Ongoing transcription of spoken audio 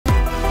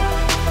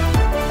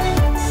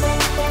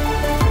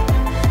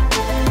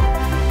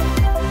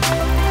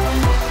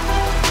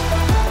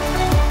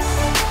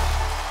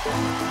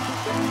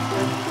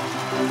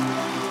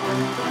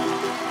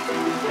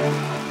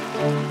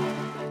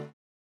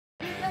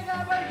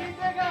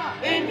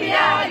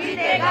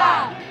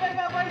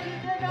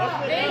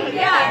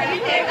India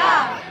जीतेगा.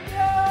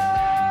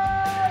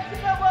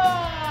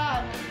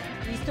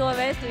 East or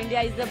West,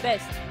 India is the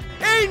best.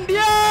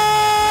 India!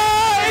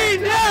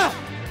 India!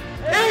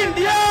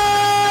 India!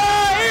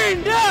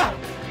 India!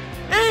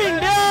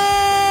 India!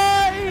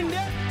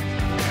 India!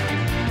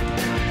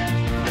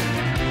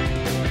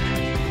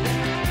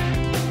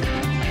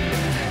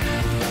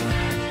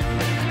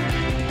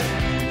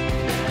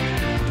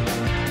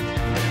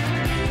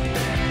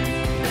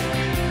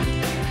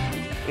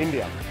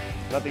 India,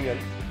 nothing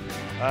else.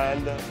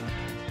 And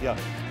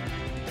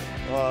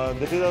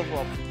this is a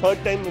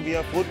fourth time we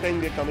are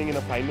coming in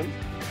a final,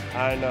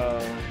 and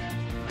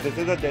this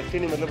is a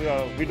destiny.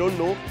 We don't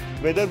know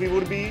whether we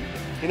would be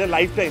in a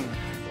lifetime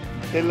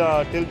till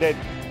death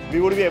we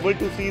would be able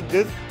to see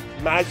this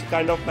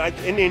kind of match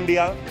in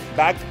India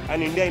back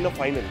and India in a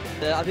final.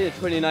 I think the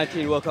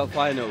 2019 World Cup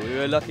Final, we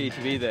were lucky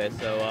to be there.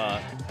 So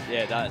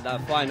yeah,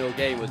 that final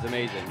game was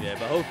amazing. Yeah,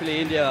 but hopefully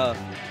India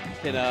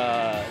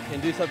can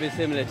do something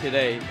similar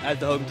today as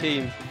the home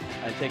team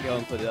and take it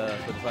on for the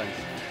fans.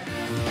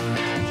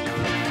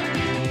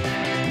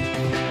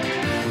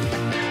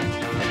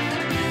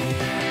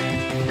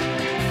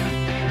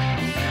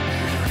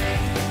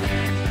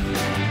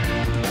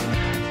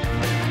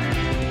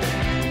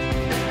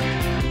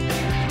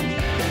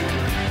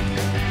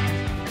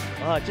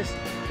 Just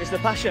it's the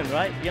passion,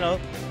 right? You know,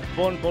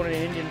 born in an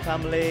Indian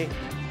family.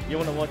 You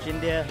want to watch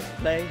India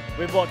play.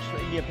 We've watched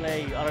India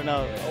play, I don't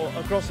know,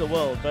 across the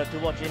world, but to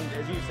watch,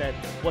 as you said,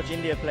 watch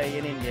India play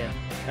in India.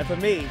 And for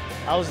me,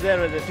 I was there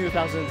at the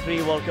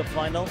 2003 World Cup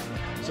Final,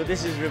 so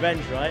this is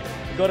revenge, right?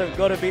 Got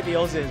to beat the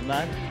Aussies,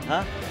 man,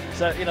 huh?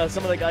 So you know,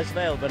 some of the guys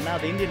failed, but now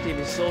the Indian team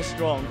is so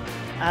strong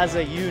as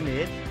a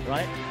unit,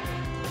 right?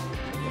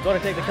 We've got to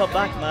take the cup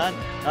back, man,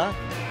 huh?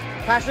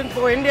 Passion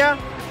for India.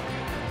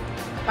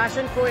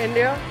 Passion for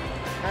India,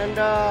 and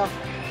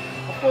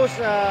of course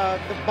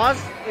the buzz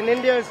in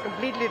India is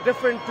completely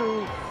different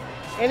to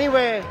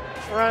anywhere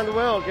around the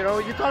world. You know,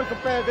 you can't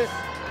compare this.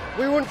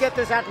 We wouldn't get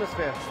this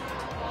atmosphere.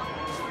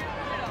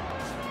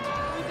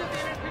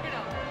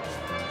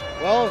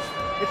 Well,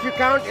 if you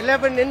count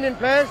 11 Indian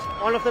players,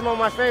 all of them are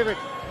my favorite.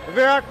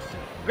 Virat,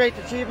 great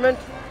achievement.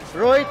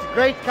 Rohit,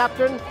 great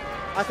captain.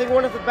 I think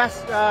one of the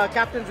best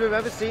captains we've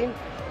ever seen,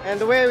 and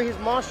the way he's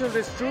marshaled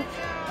his troops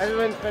has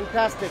been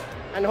fantastic.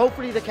 And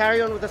hopefully they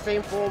carry on with the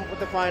same form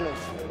with the finals.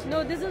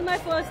 No, this is my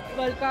first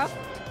World Cup.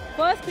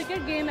 First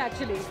cricket game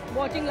actually,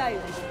 watching live.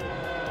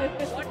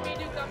 What made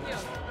you come here?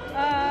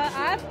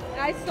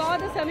 I saw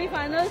the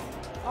semi-finals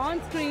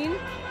on screen,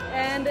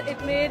 and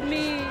it made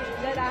me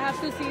that I have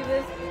to see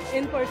this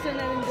in person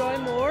and enjoy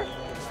more.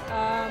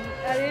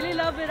 I really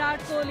love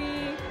Virat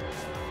Kohli.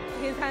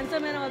 He's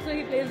handsome and also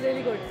he plays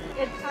really good.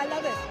 I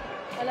love it.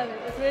 I love it.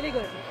 It's really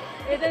good.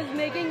 It is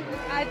making,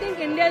 I think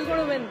India is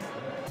going to win.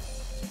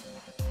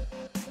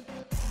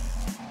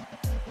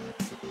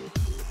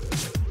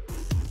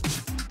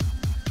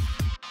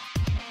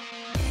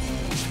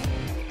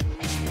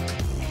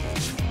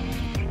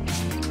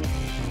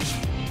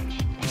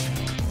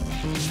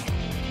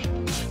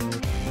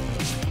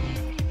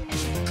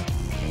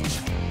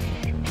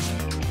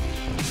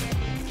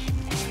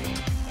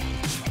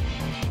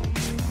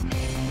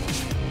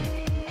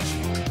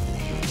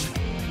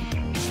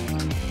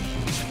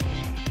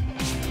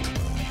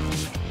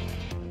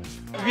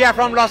 We are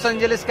from Los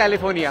Angeles,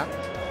 California.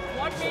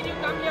 What made you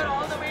come here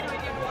all the way to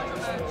India to watch the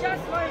match?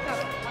 Just World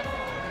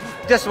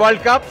Cup. Just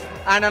World Cup.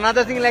 And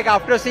another thing, like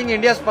after seeing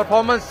India's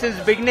performance since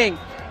beginning,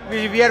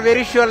 we are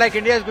very sure like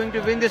India is going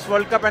to win this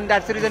World Cup, and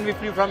that's the reason we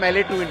flew from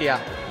LA to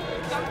India.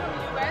 You come from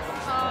the US.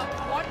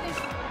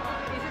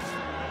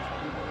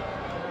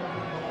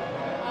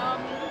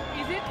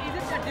 Is it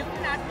a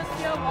different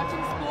atmosphere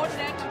watching sport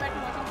there compared to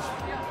watching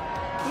sport here?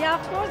 Yeah,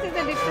 of course, it's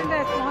a different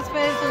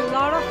atmosphere. It's a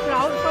lot of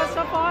crowd, first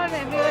of all.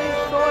 Everyone is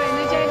so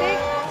energetic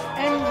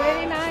and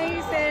very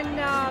nice, and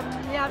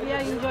yeah, we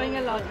are enjoying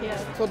a lot here.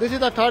 So this is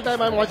the third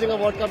time I'm watching a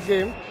World Cup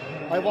game.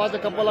 I watched a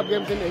couple of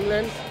games in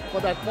England,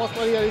 but the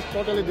atmosphere here is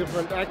totally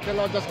different. I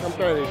cannot just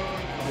compare it.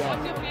 Yeah.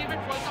 What's your favorite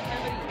World Cup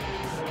memory?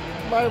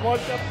 My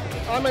World Cup,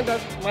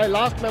 my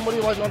last memory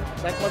was not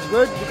that much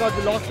good because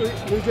we lost to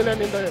New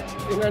Zealand in the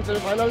England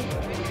semi-final.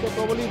 So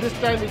probably this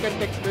time we can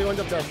take revenge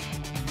of that.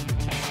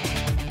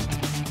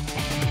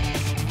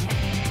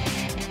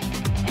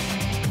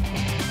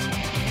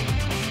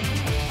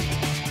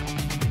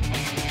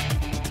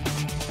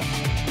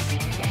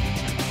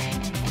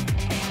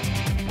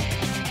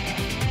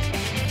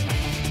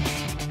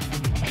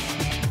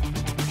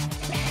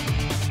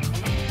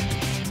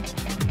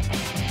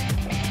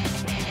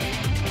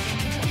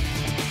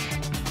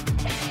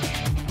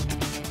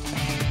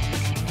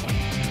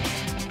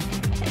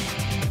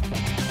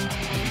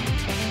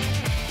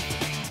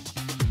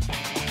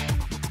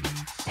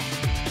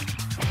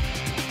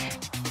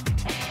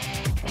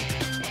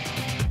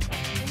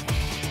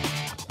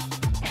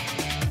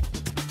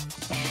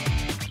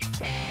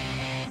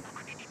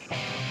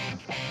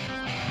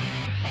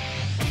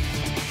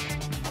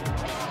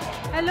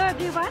 Hello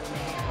everyone,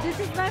 this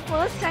is my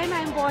first time I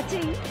am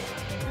watching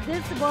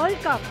this World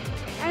Cup,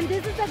 and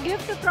this is a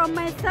gift from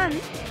my son.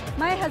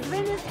 My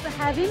husband is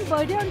having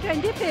birthday on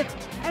 25th,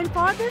 and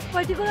for this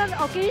particular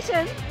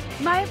occasion,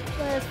 my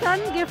son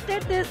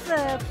gifted this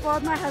for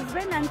my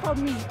husband and for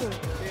me too.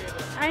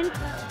 And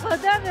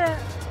further,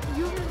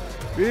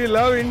 we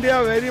love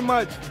India very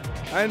much,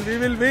 and we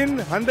will win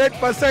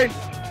 100%.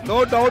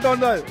 No doubt on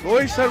that.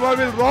 Rohit Sharma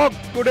will rock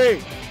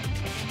today.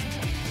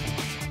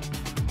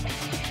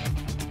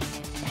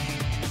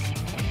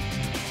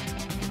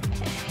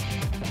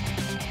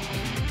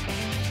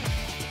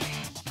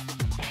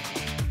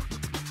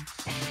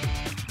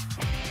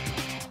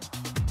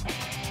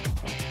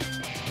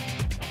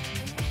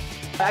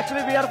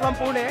 Actually, we are from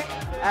Pune,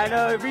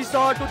 and we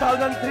saw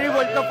 2003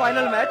 World Cup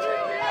Final match.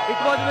 It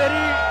was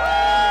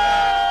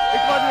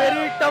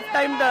very tough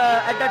time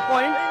at that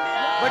point,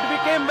 but we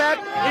came back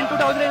in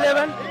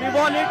 2011. We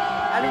won it,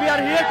 and we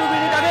are here to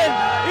win it again.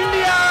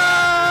 India,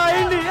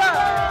 India,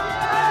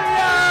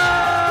 India,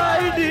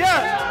 India.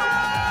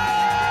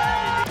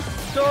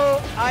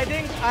 So I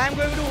think I am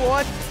going to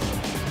watch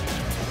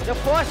the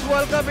first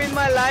World Cup in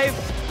my life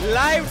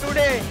live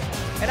today,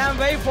 and I am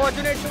very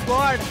fortunate to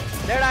God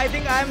that I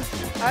think I'm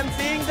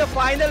seeing the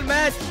final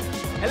match.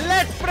 And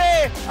let's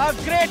pray a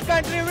great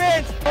country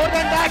wins. More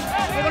than that,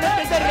 we're going to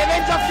take the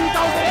revenge of 2003.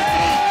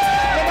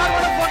 We're not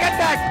going to forget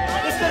that.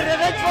 It's the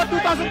revenge for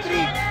 2003.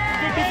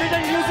 We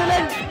defeated New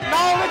Zealand.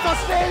 Now it's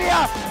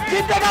Australia.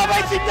 Jindega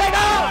bhai,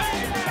 Jindega!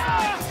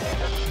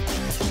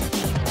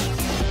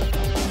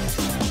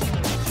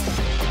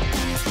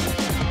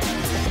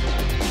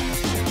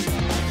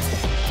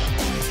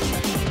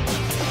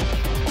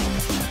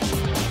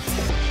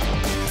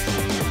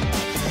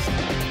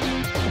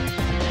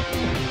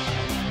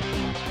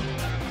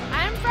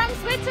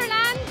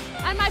 Switzerland,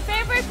 and my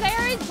favorite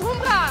player is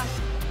Bumrah.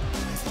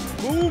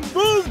 Boom,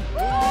 boom!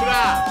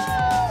 Bumrah!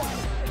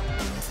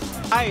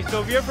 Hi,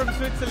 so we are from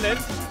Switzerland,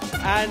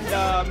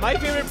 and my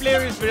favorite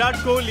player is Virat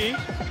Kohli,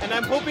 and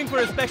I'm hoping for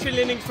a special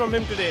innings from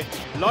him today.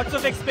 Lots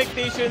of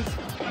expectations.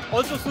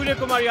 Also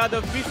Suryakumar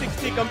Yadav,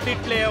 360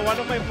 complete player, one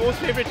of my most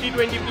favorite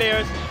T20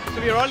 players.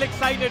 So we are all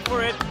excited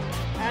for it,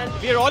 and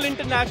we are all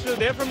international.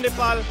 They're from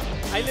Nepal.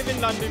 I live in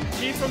London.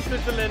 He's from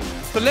Switzerland.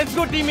 So let's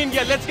go Team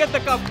India. Let's get the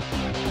cup.